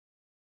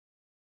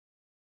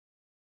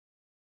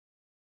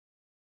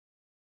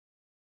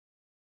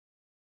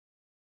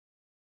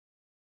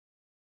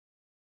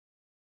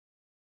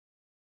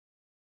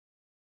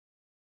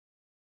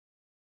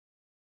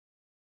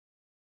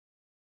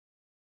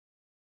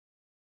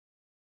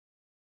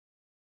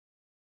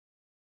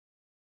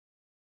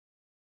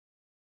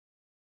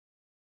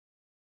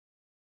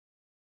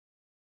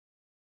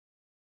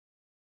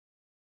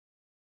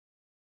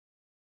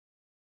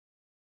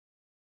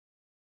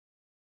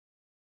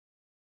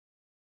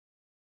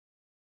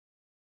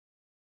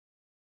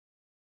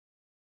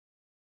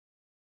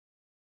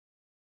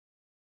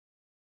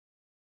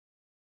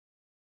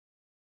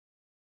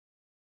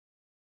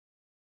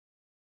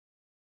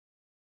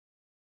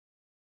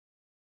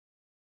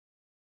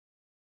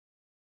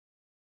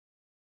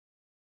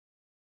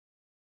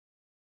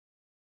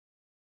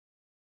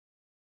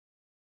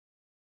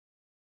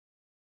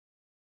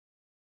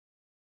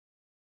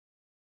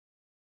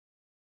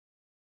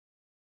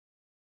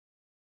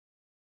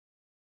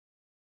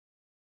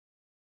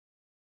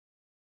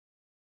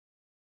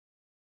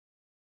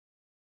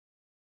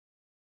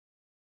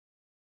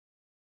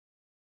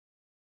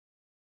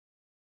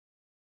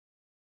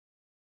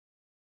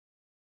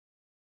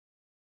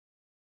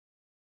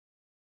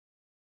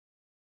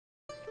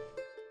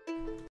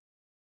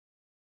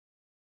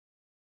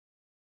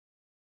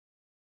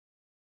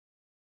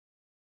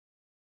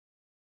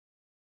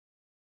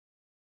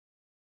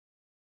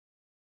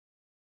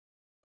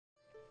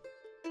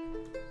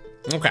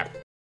Okay.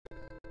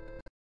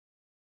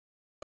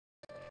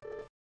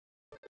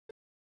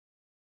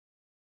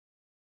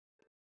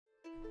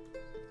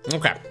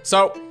 Okay,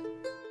 so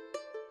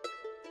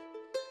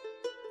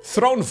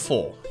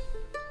Thronefall.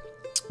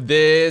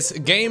 This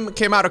game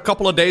came out a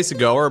couple of days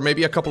ago, or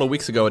maybe a couple of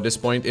weeks ago at this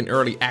point, in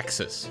early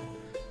access.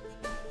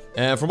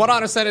 And from what I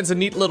understand, it's a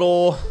neat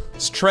little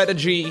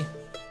strategy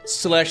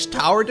slash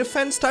tower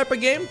defense type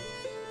of game.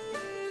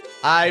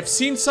 I've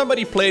seen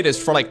somebody play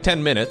this for like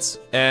 10 minutes,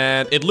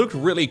 and it looked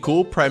really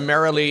cool,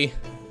 primarily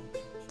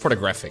for the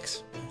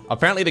graphics.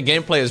 Apparently the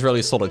gameplay is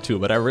really solid too,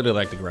 but I really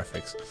like the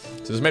graphics.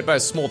 So it's made by a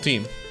small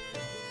team.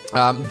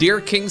 Dear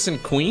Kings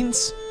and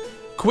Queens,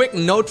 quick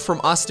note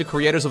from us, the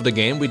creators of the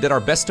game. We did our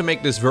best to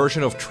make this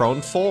version of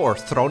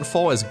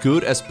Thronefall as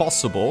good as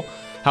possible.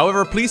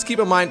 However, please keep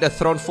in mind that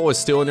Thronefall is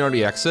still in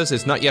early access,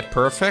 it's not yet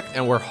perfect,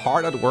 and we're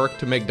hard at work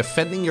to make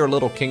defending your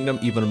little kingdom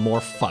even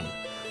more fun.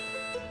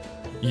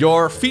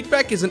 Your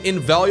feedback is an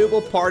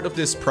invaluable part of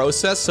this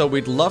process, so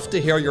we'd love to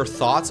hear your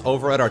thoughts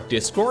over at our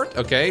Discord,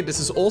 okay? This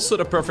is also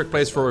the perfect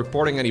place for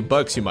reporting any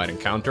bugs you might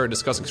encounter,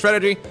 discussing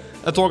strategy,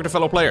 and talking to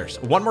fellow players.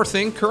 One more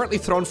thing, currently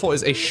Thronefall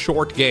is a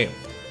short game,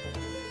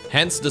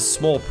 hence the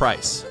small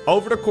price.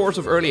 Over the course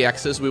of early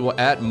access, we will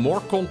add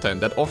more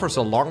content that offers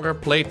a longer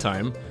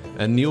playtime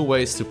and new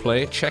ways to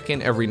play. Check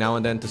in every now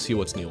and then to see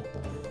what's new.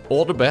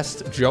 All the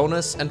best,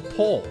 Jonas and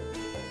Paul.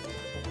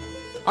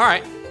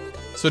 Alright,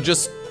 so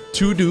just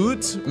 2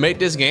 dudes made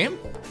this game.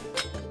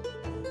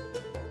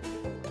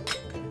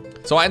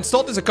 So I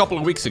installed this a couple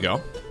of weeks ago.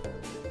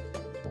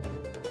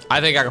 I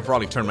think I can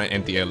probably turn my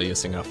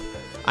anti-aliasing up.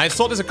 I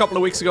installed this a couple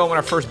of weeks ago when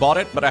I first bought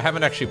it, but I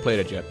haven't actually played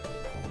it yet.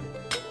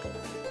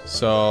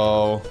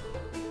 So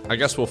I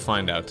guess we'll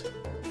find out.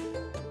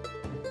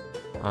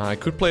 I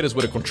could play this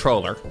with a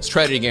controller.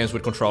 Strategy games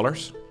with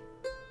controllers.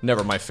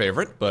 Never my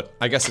favorite, but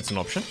I guess it's an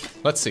option.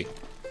 Let's see.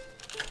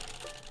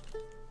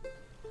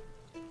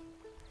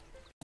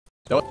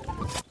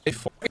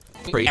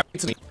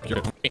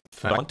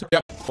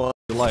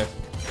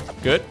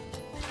 Good.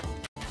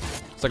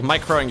 It's like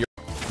microing your...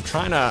 I'm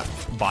trying to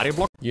body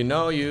block. You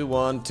know you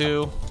want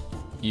to.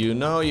 You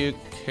know you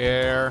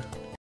care.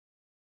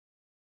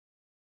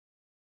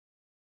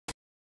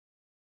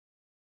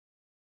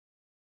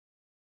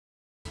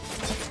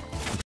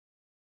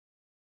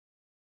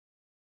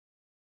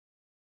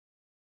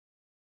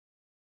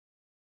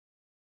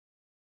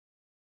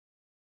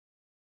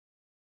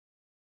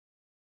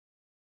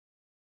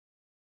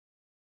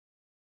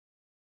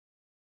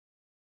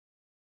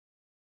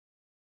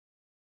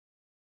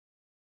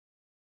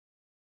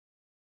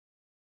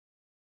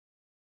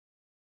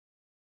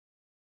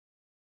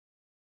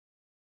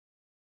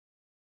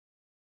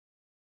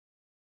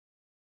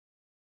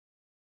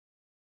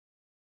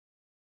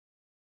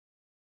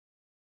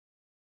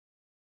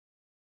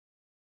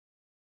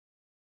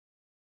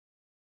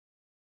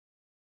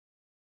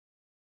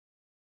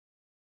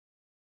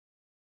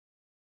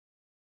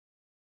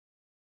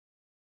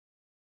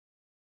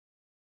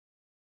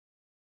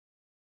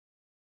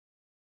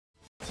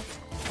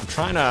 I'm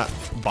trying to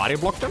body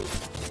block them.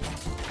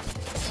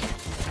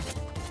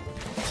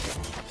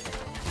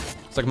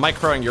 It's like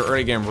microing your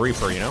early game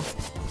Reaper, you know?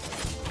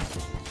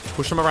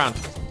 Push them around.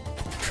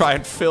 Try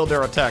and fill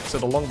their attack so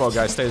the longbow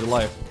guy stays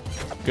alive.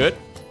 Good.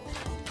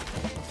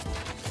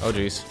 Oh,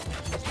 jeez.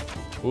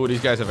 Ooh,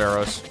 these guys have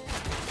arrows.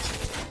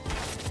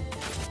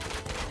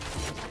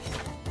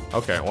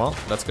 Okay, well,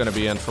 that's gonna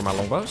be in for my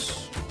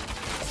longbows.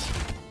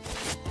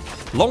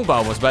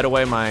 Longbow was, by the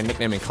way, my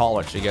nickname in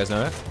college. You guys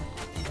know that?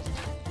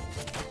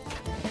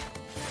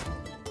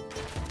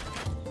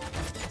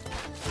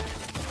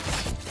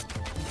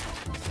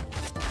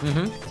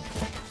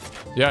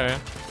 Mm-hmm. Yeah.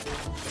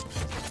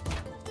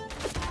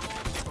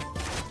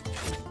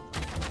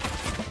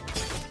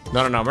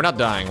 No, we're not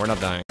dying. We're not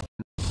dying.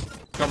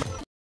 Come.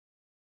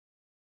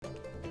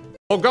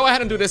 Oh, go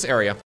ahead and do this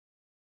area.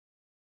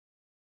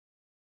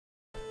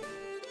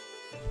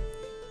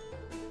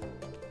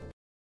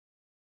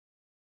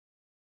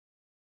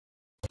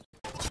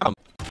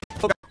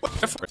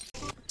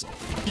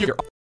 You're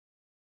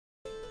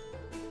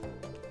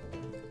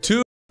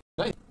two.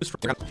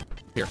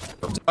 Here.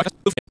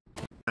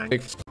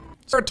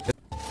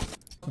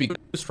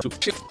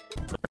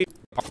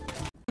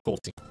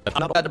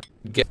 Not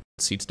get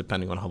seats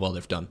depending on how well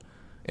they've done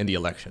in the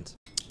elections.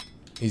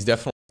 He's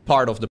definitely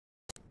part of the...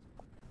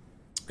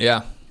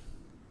 Yeah.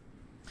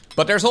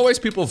 But there's always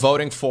people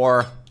voting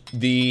for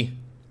the...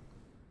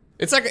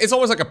 It's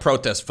always like a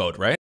protest vote,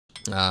 right?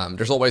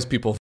 There's always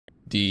people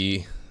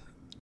the...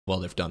 well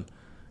they've done.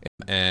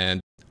 And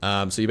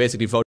so you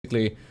basically vote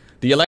the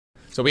election.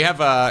 So we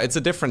have it's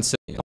a different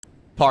city,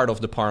 part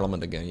of the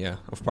parliament again, yeah.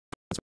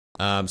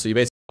 So you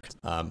basically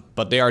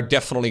but they are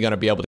definitely going to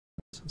be able to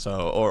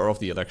or of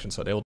the election,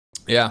 so they'll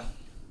yeah.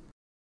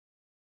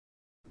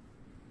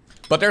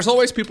 But there's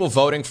always people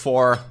voting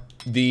for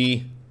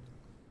the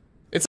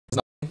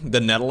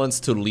Netherlands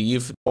to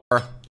leave,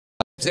 or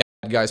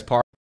guys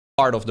part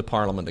of the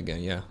parliament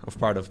again, yeah, of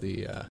part of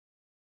the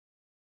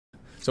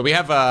so we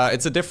have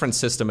it's a different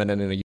system, and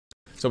then in a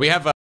so we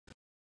have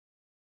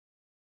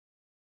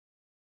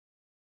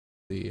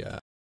the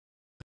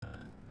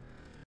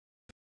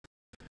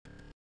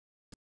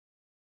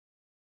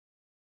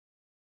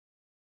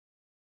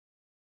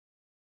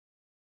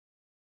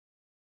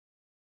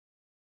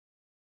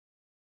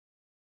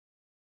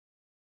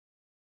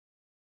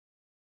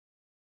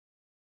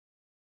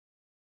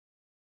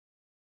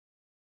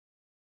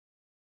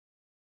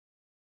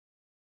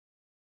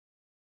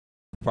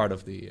part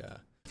of the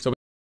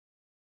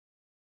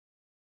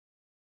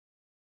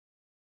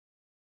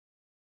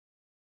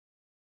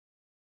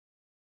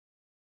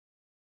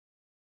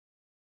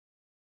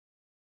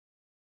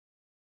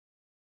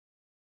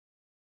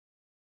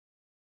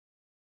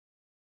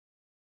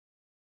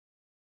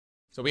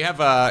so we have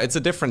it's a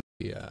different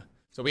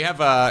so we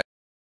have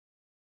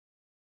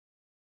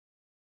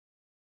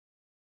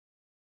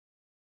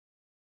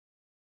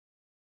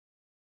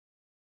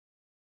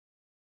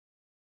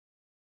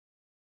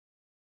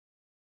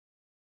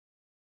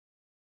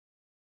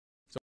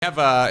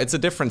it's a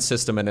different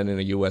system than in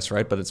the US,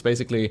 right? But it's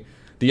basically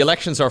the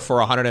elections are for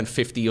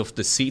 150 of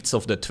the seats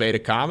of the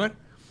Tweede Kamer.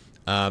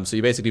 So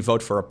you basically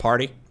vote for a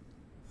party,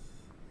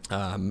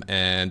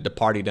 and the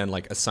party then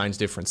like assigns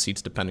different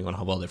seats depending on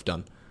how well they've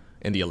done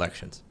in the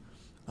elections.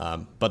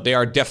 But they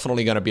are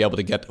definitely going to be able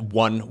to get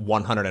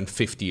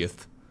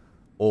 1/150th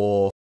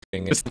or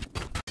and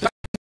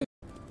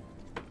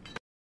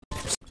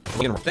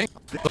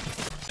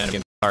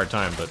again, hard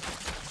time, but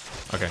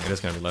okay, it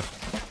is going to be left.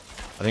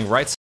 I think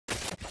right.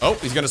 Oh,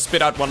 he's going to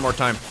spit out one more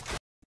time.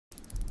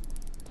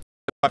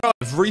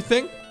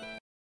 Everything.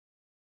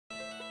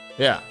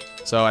 Yeah.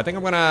 So I think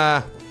I'm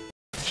gonna.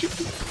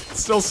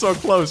 Still so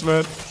close,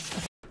 man.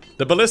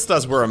 The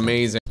ballistas were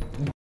amazing.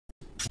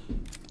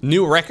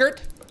 New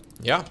record?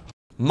 Yeah.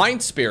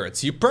 Mind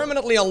Spirits. You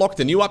permanently unlocked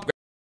a new upgrade.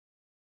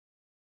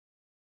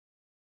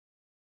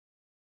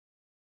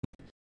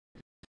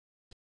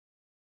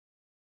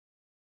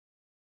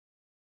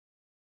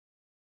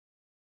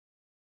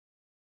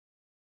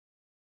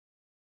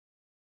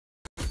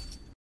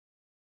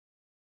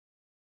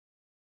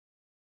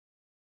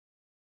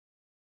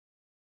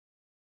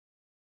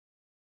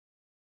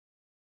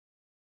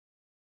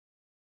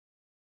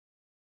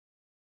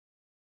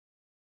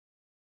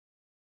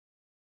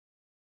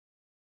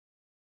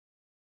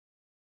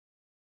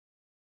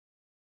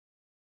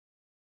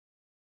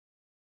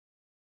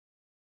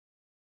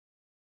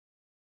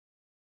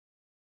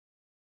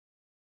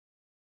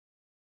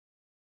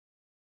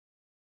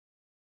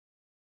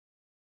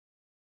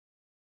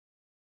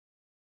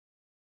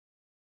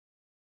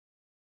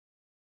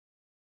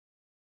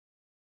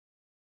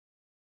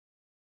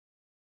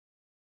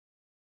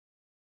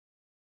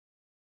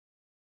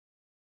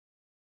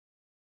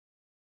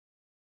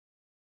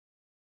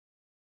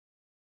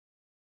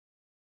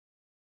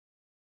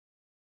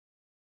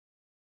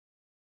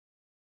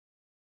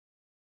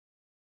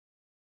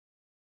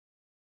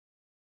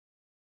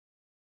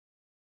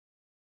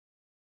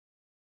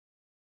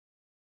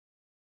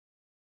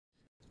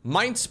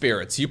 Mind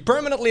Spirits. You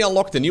permanently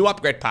unlocked a new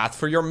upgrade path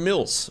for your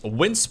mills. A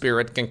Wind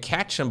Spirit can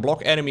catch and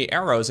block enemy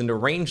arrows in the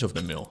range of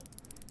the mill.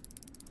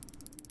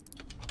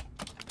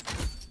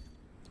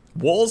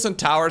 Walls and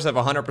towers have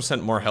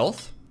 100% more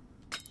health.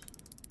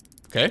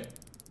 Okay.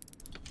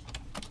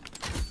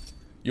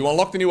 You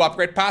unlocked a new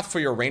upgrade path for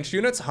your ranged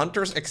units.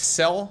 Hunters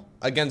excel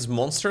against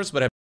monsters,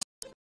 but have...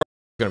 It's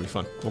gonna be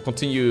fun. We'll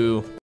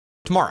continue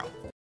tomorrow.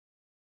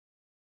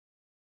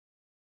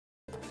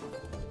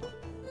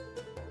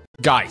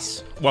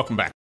 Guys, welcome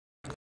back.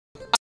 I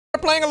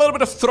started playing a little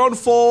bit of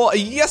Thronefall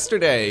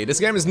yesterday. This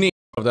game is neat.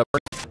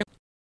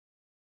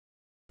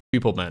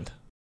 People band.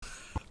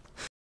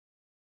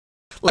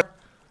 Like,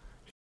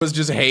 it was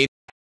just hate.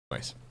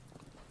 Anyways,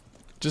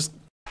 just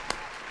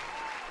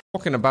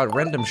talking about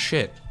random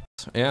shit.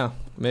 Yeah,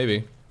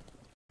 maybe.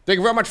 Thank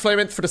you very much,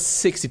 Flamint, for the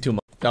 62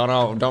 months. Don't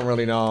know, don't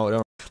really know.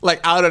 Don't...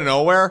 Like, out of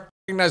nowhere,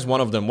 I recognize one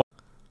of them.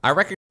 I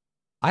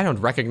don't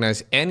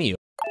recognize any of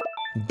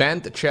them.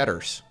 Banned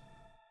chatters.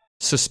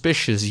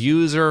 Suspicious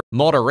user.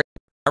 Moderate.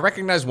 I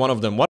recognize one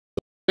of them. What?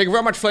 Thank you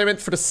very much, Flamint,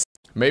 for the...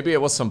 Maybe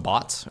it was some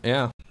bots.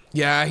 Yeah.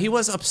 Yeah, he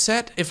was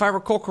upset, if I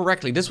recall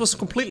correctly. This was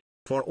completely...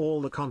 For all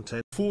the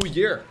content. Full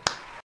year.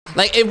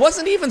 Like, it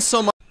wasn't even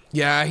so much...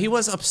 Yeah, he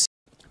was upset.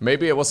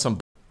 Maybe it was some...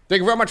 Thank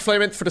you very much,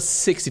 Flamint, for the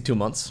 62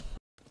 months.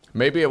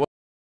 Maybe it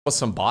was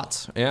some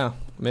bots. Yeah,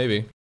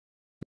 maybe.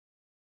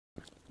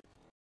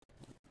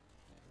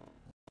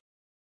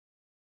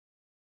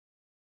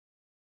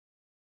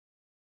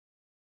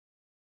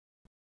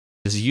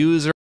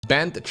 User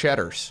banned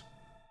chatters.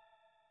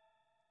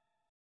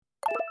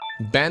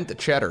 Banned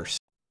chatters.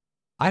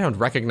 I don't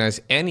recognize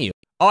any of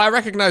them. Oh, I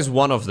recognize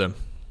one of them.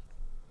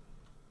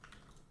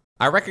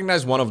 I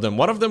recognize one of them.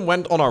 One of them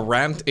went on a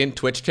rant in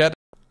Twitch chat.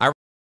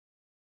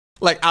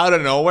 Like, out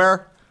of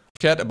nowhere.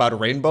 Chat about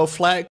rainbow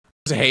flag.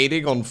 Was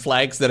hating on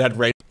flags that had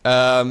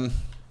rainbow.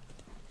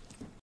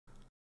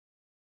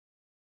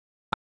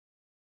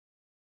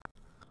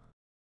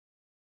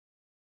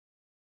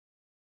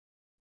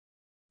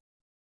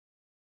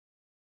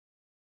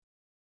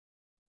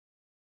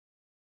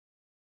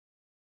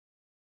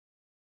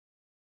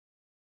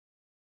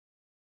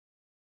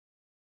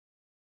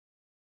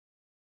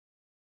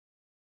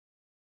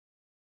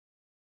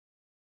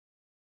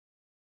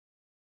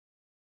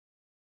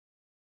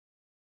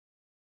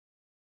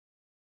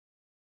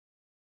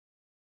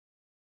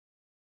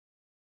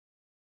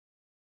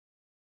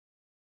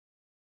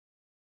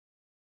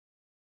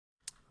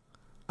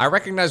 I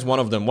recognize one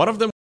of them. One of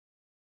them.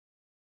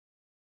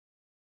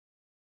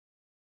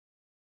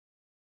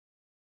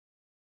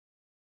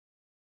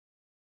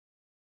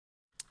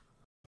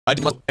 I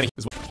did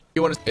as well.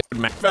 You want to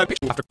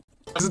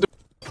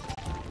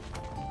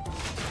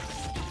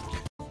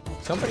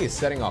somebody is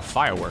setting off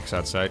fireworks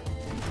outside.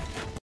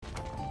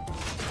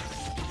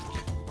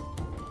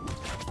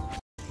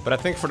 But I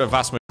think for the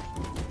vast majority.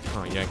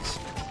 Oh, yikes.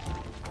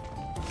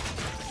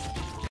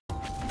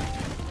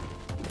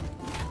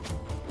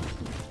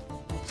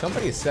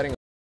 Somebody is setting.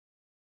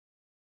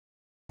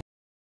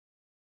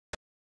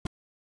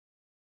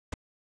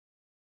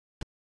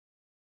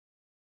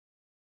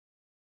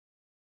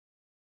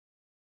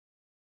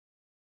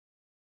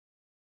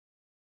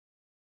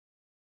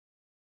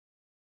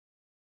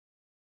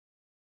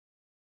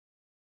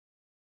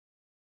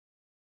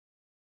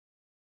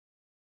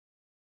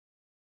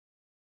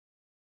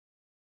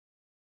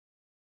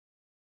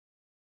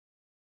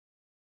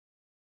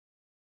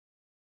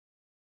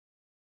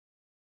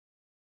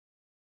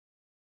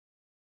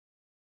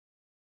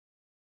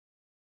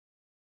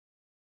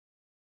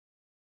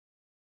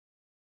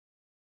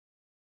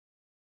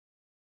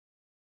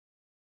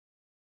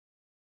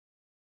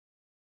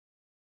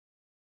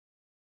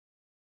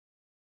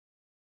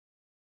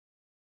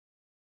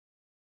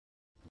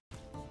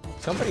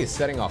 Somebody is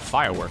setting off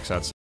fireworks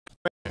outside.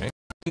 Okay.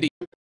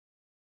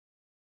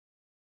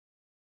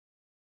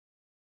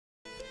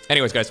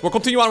 Anyways, guys, we'll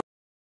continue on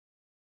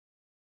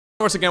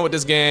once again with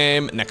this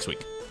game next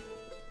week.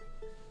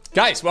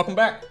 Guys, welcome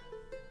back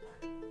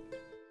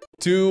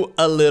to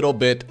a little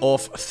bit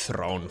of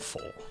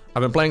Thronefall.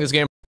 I've been playing this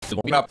game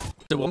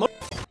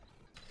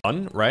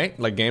fun, right?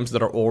 Like games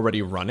that are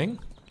already running.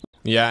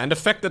 Yeah, and the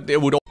fact that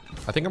it would.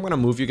 I think I'm gonna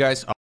move you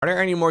guys. Are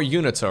there any more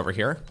units over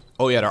here?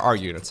 Oh yeah, there are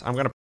units. I'm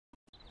gonna.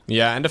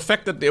 Yeah, and the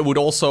fact that it would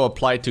also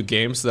apply to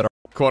games that are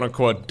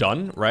quote-unquote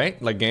done,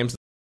 right? Like games.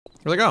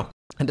 Where'd they go?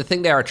 And the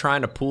thing they are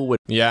trying to pull with.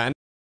 Yeah, and.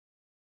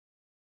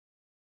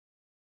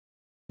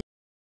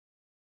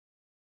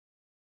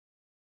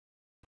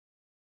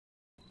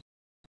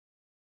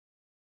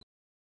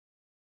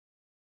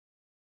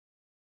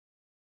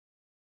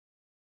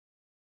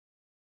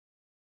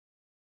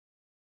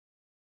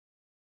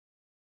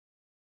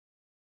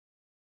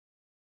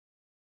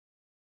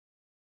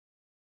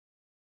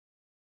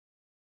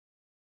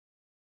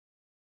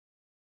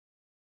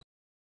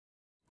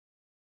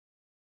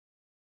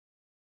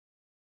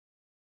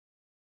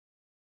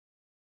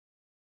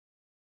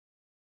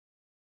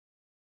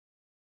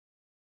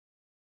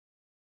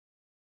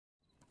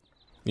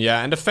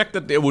 Yeah, and the fact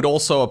that it would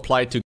also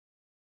apply to.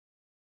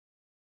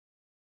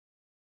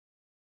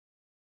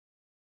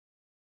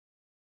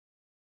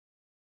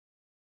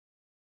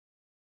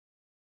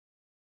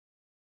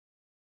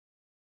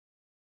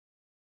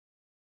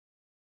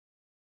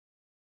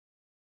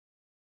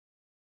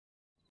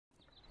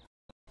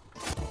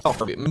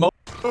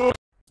 Oh,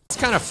 it's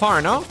kind of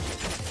far, no?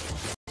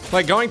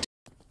 Like going to.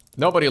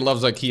 Nobody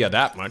loves IKEA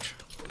that much.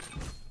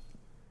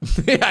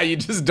 Yeah, you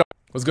just don't.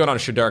 What's going on,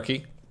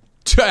 Shadarky?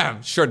 Damn,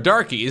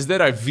 Shadarky, is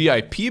that a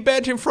VIP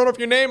badge in front of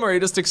your name, or are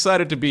you just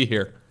excited to be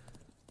here?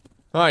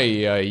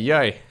 Ay, ay,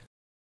 ay.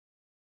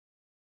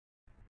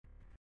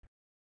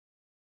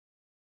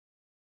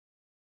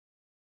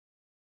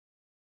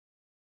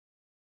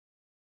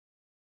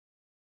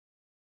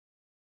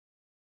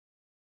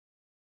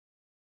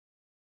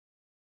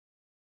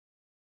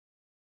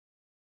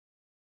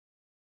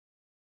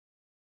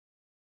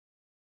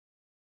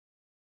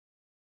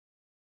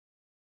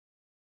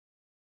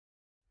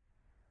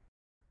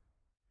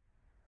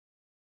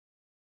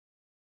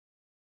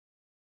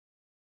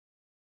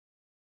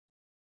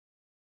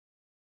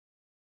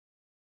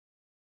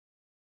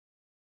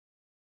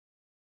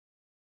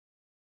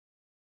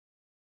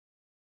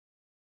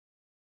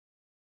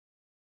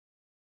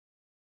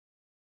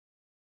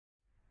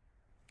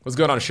 What's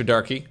going on,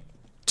 Shadarky?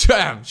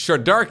 Damn,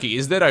 Shadarky,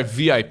 is that a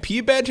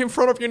VIP badge in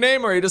front of your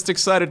name, or are you just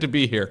excited to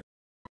be here?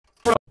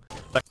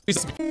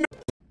 This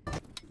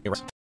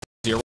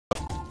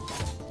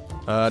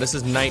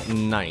is night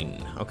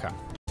 9. Okay.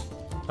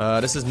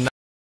 This is night.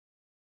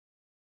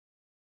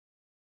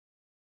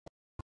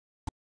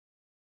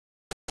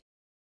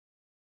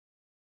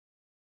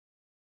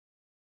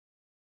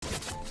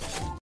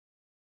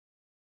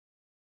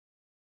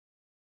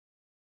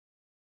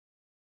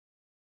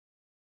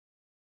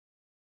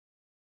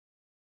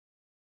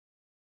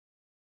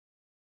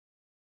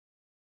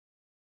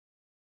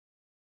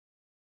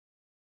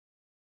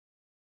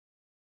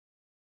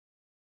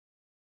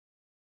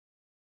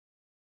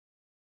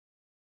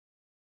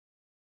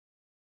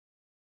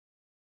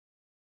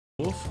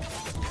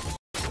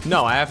 Wolf?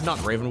 No, I have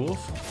not Raven Wolf.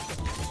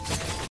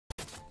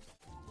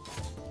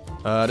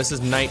 This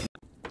is night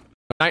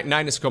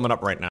 9 is coming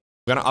up right now.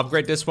 I'm gonna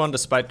upgrade this one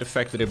despite the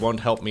fact that it won't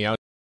help me out.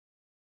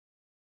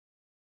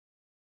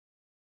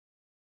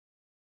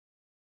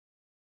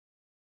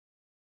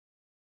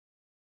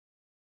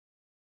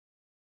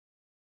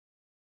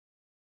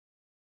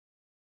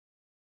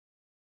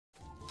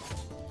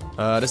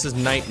 This is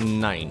night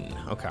 9.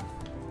 Okay.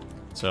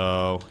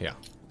 So, yeah.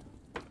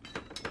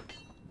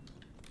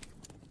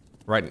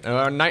 Right,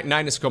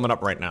 nine is coming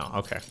up right now.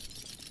 Okay.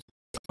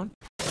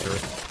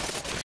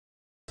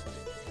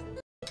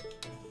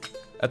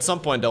 At some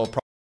point, they'll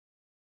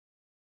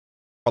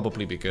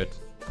probably be good.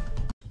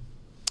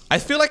 I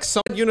feel like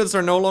some units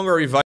are no longer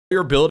reviving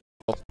your build.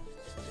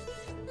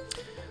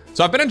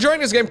 So I've been enjoying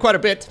this game quite a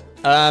bit.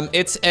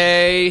 It's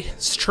a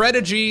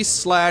strategy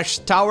slash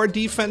tower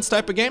defense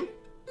type of game,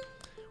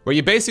 where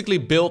you basically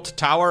build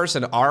towers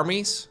and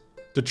armies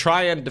to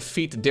try and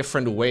defeat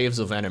different waves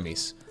of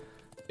enemies.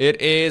 It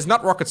is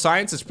not rocket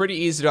science, it's pretty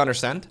easy to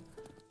understand,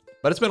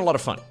 but it's been a lot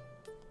of fun.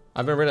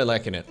 I've been really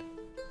liking it.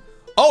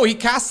 Oh, he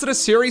casted a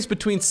series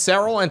between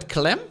Cyril and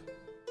Clem?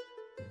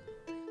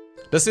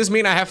 Does this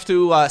mean I have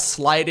to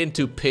slide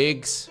into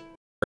pigs?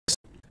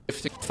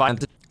 If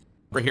find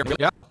over here,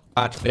 yeah.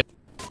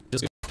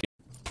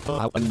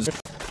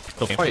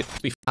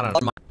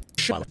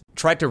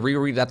 Tried to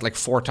reread that like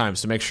 4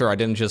 times to make sure I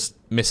didn't just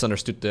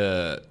misunderstood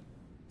the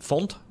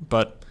font,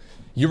 but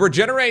you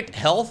regenerate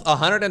health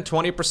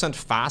 120%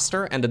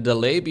 faster, and the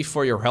delay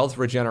before your health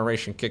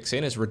regeneration kicks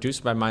in is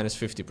reduced by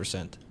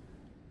 -50%.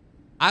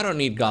 I don't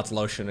need God's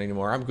Lotion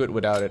anymore. I'm good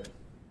without it.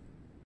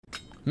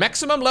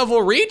 Maximum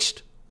level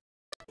reached?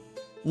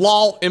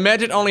 Lol,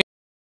 imagine only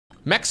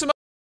maximum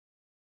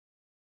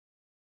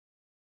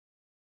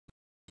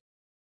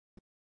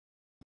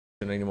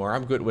anymore.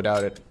 I'm good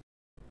without it.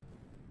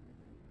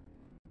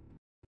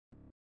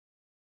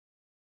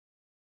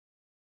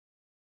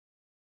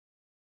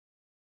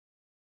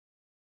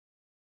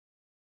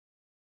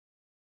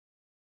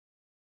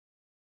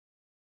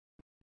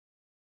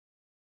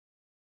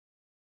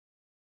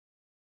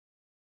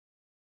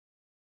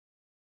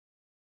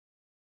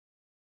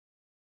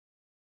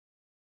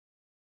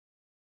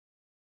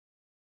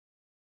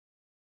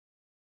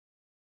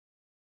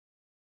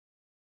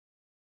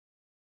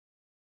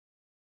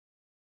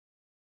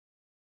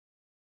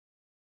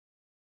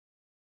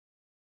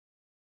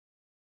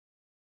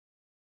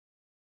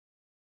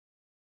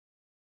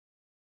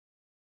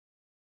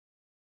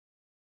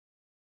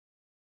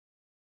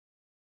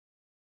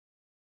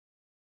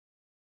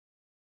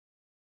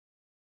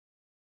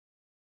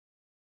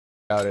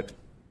 It.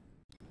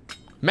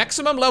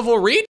 Maximum level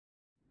reached?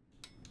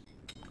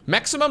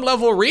 Maximum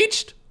level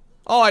reached?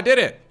 Oh, I did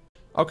it.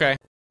 Okay.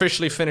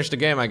 Officially finished the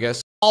game, I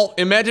guess. Oh,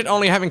 imagine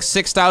only having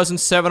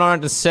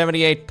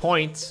 6,778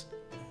 points.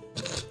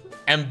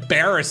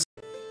 Embarrassing.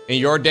 In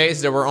your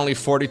days, there were only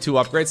 42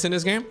 upgrades in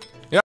this game?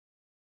 Yeah.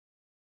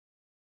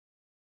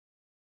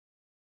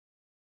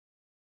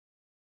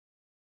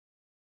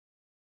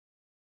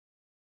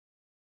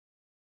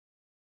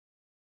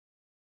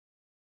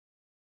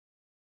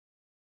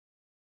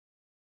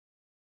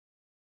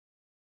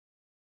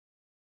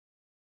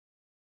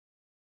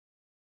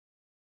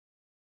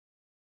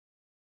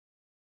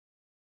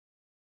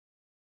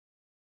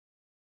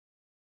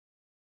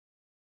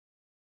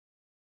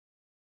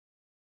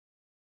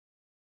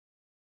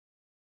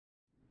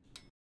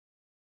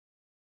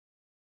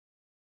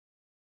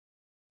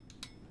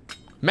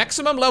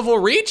 Maximum level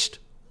reached?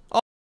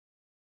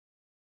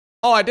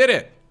 Oh, I did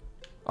it.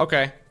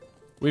 Okay.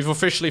 We've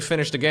officially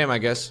finished the game, I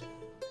guess.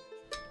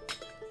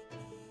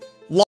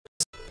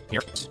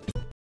 Here.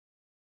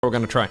 We're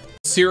gonna try.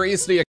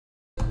 Seriously,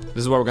 this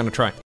is what we're gonna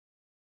try.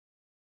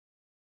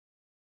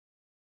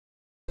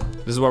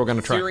 This is what we're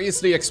gonna try.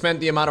 Seriously expand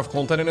the amount of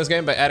content in this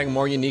game by adding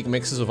more unique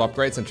mixes of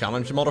upgrades and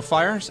challenge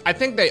modifiers? I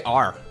think they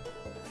are.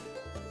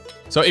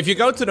 So if you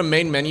go to the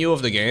main menu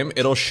of the game,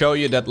 it'll show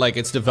you that like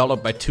it's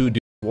developed by 2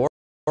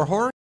 War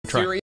Horror.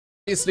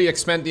 Seriously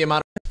expand the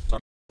amount of...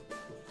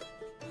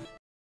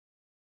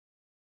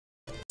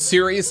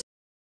 Seriously...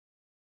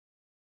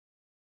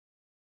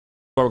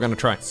 What we're gonna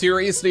try.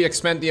 Seriously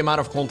expand the amount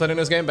of content in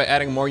this game by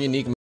adding more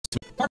unique...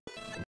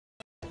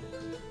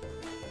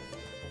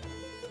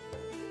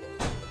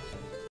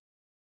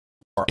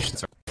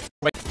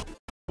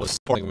 was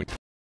supporting me.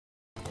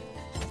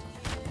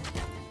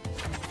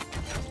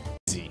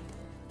 Easy.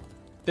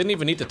 Didn't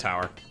even need the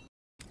tower.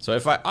 So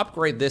if I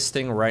upgrade this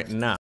thing right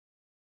now,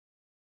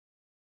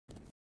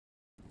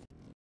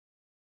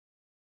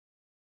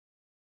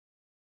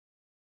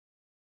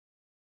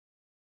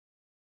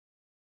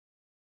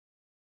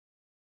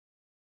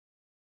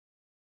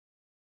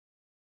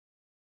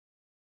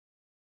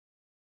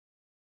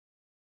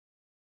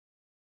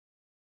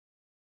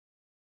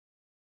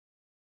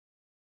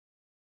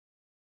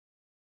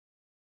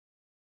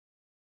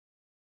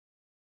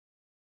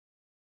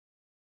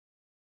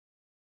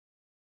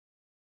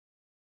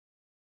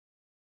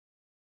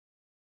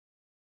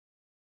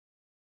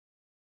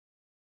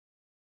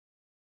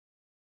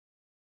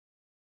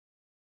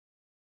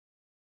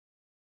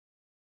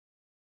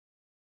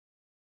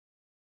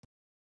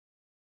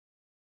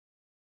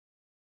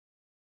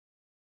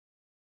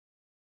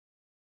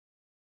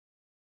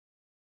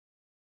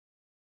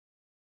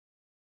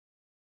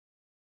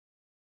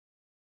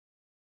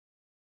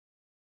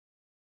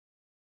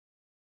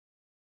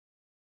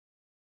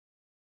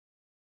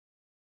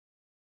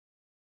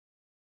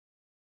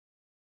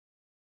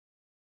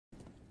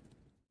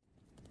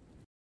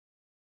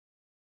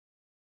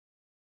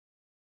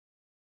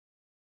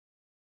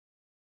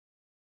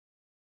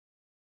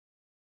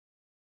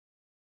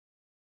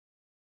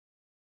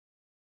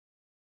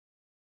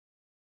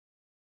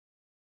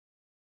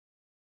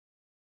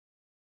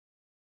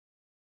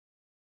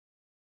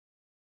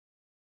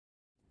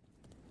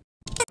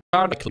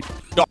 A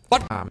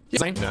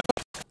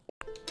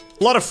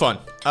lot of fun.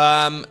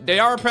 They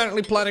are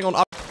apparently planning on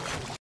up.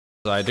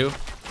 I do.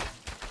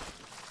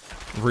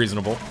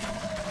 Reasonable.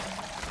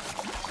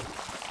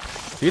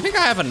 Do you think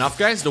I have enough,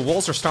 guys? The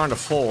walls are starting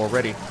to fall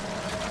already.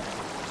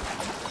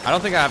 I don't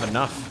think I have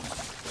enough.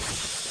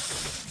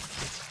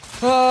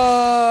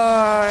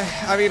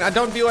 I mean, I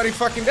don't do any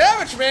fucking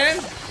damage, man.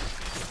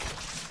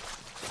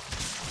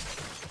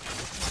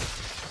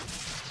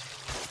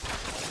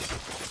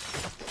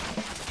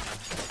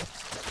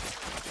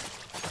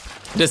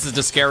 This is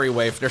the scary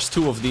wave. There's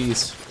 2 of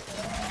these.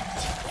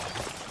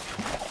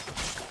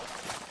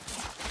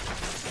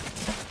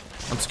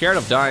 I'm scared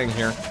of dying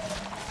here.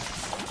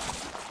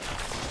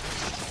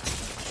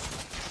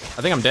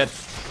 I think I'm dead.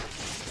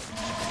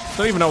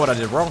 Don't even know what I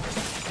did wrong.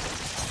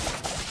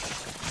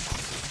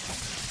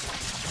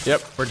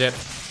 Yep, we're dead.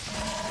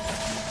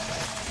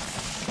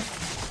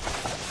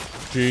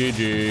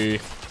 GG.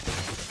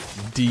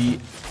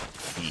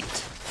 Defeat.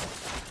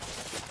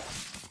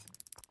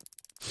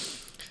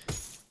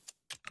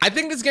 I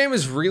think this game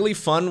is really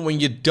fun when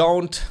you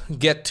don't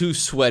get too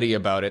sweaty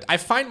about it. I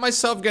find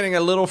myself getting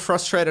a little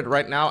frustrated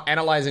right now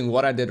analyzing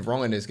what I did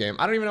wrong in this game.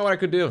 I don't even know what I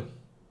could do.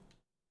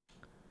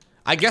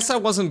 I guess I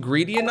wasn't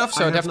greedy enough,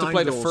 so I'd have to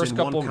play the first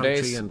couple of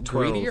days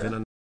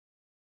greedier.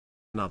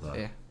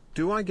 Yeah.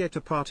 Do I get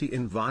a party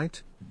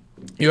invite?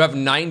 You have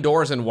 9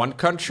 doors in one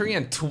country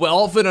and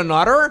 12 in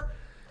another?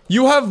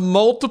 You have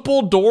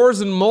multiple doors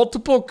in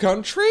multiple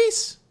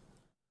countries?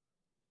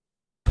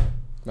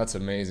 That's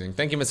amazing.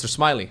 Thank you, Mr.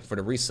 Smiley, for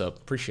the resub.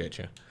 Appreciate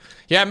you.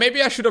 Yeah,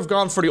 maybe I should have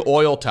gone for the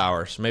oil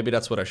towers. Maybe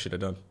that's what I should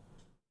have done.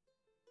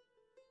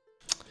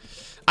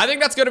 I think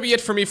that's gonna be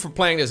it for me for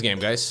playing this game,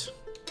 guys.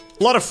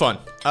 A lot of fun.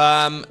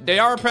 They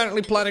are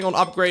apparently planning on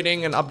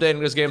upgrading and updating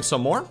this game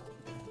some more.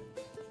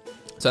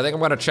 So I think I'm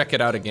gonna check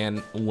it out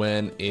again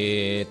when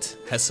it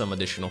has some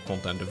additional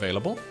content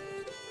available.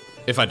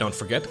 If I don't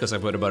forget, because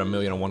I've got about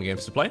 1,000,001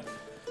 games to play.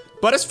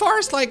 But as far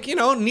as, like, you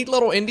know, neat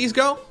little indies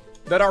go,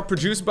 that are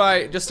produced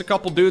by just a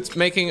couple dudes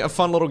making a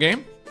fun little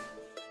game,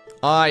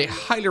 I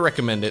highly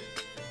recommend it.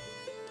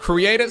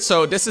 Created,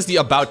 so this is the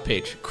about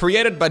page.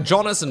 Created by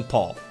Jonas and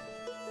Paul.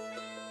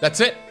 That's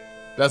it.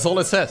 That's all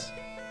it says.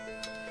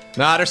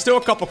 Nah, there's still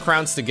a couple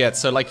crowns to get,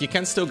 so like you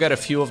can still get a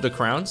few of the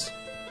crowns.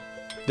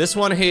 This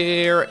one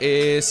here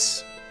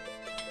is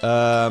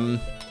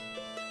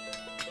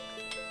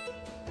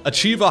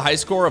achieve a high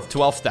score of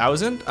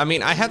 12,000. I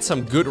mean, I had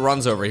some good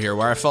runs over here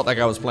where I felt like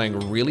I was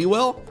playing really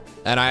well,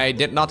 and I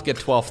did not get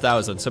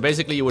 12,000. So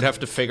basically you would have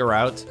to figure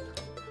out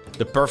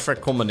the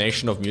perfect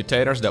combination of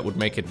mutators that would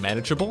make it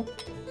manageable.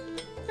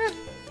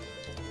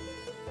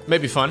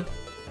 Maybe fun.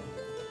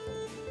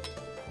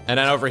 And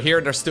then over here,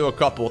 there's still a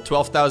couple.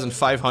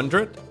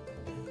 12,500.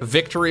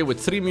 Victory with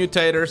 3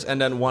 mutators, and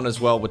then 1 as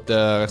well with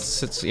the,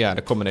 yeah,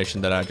 the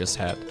combination that I just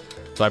had.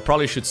 So I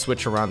probably should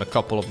switch around a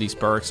couple of these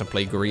perks and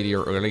play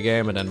greedier early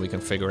game, and then we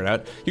can figure it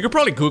out. You could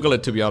probably Google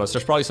it, to be honest.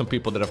 There's probably some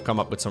people that have come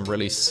up with some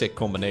really sick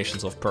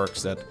combinations of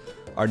perks that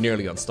are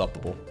nearly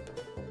unstoppable.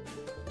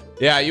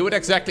 Yeah, you would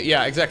exactly,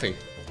 yeah, exactly.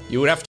 You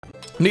would have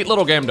to. Neat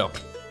little game, though.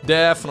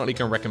 Definitely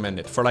can recommend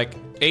it. For like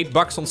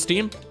 $8 on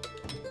Steam,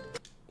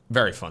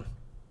 very fun.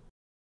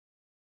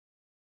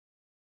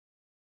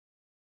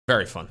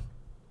 Very fun.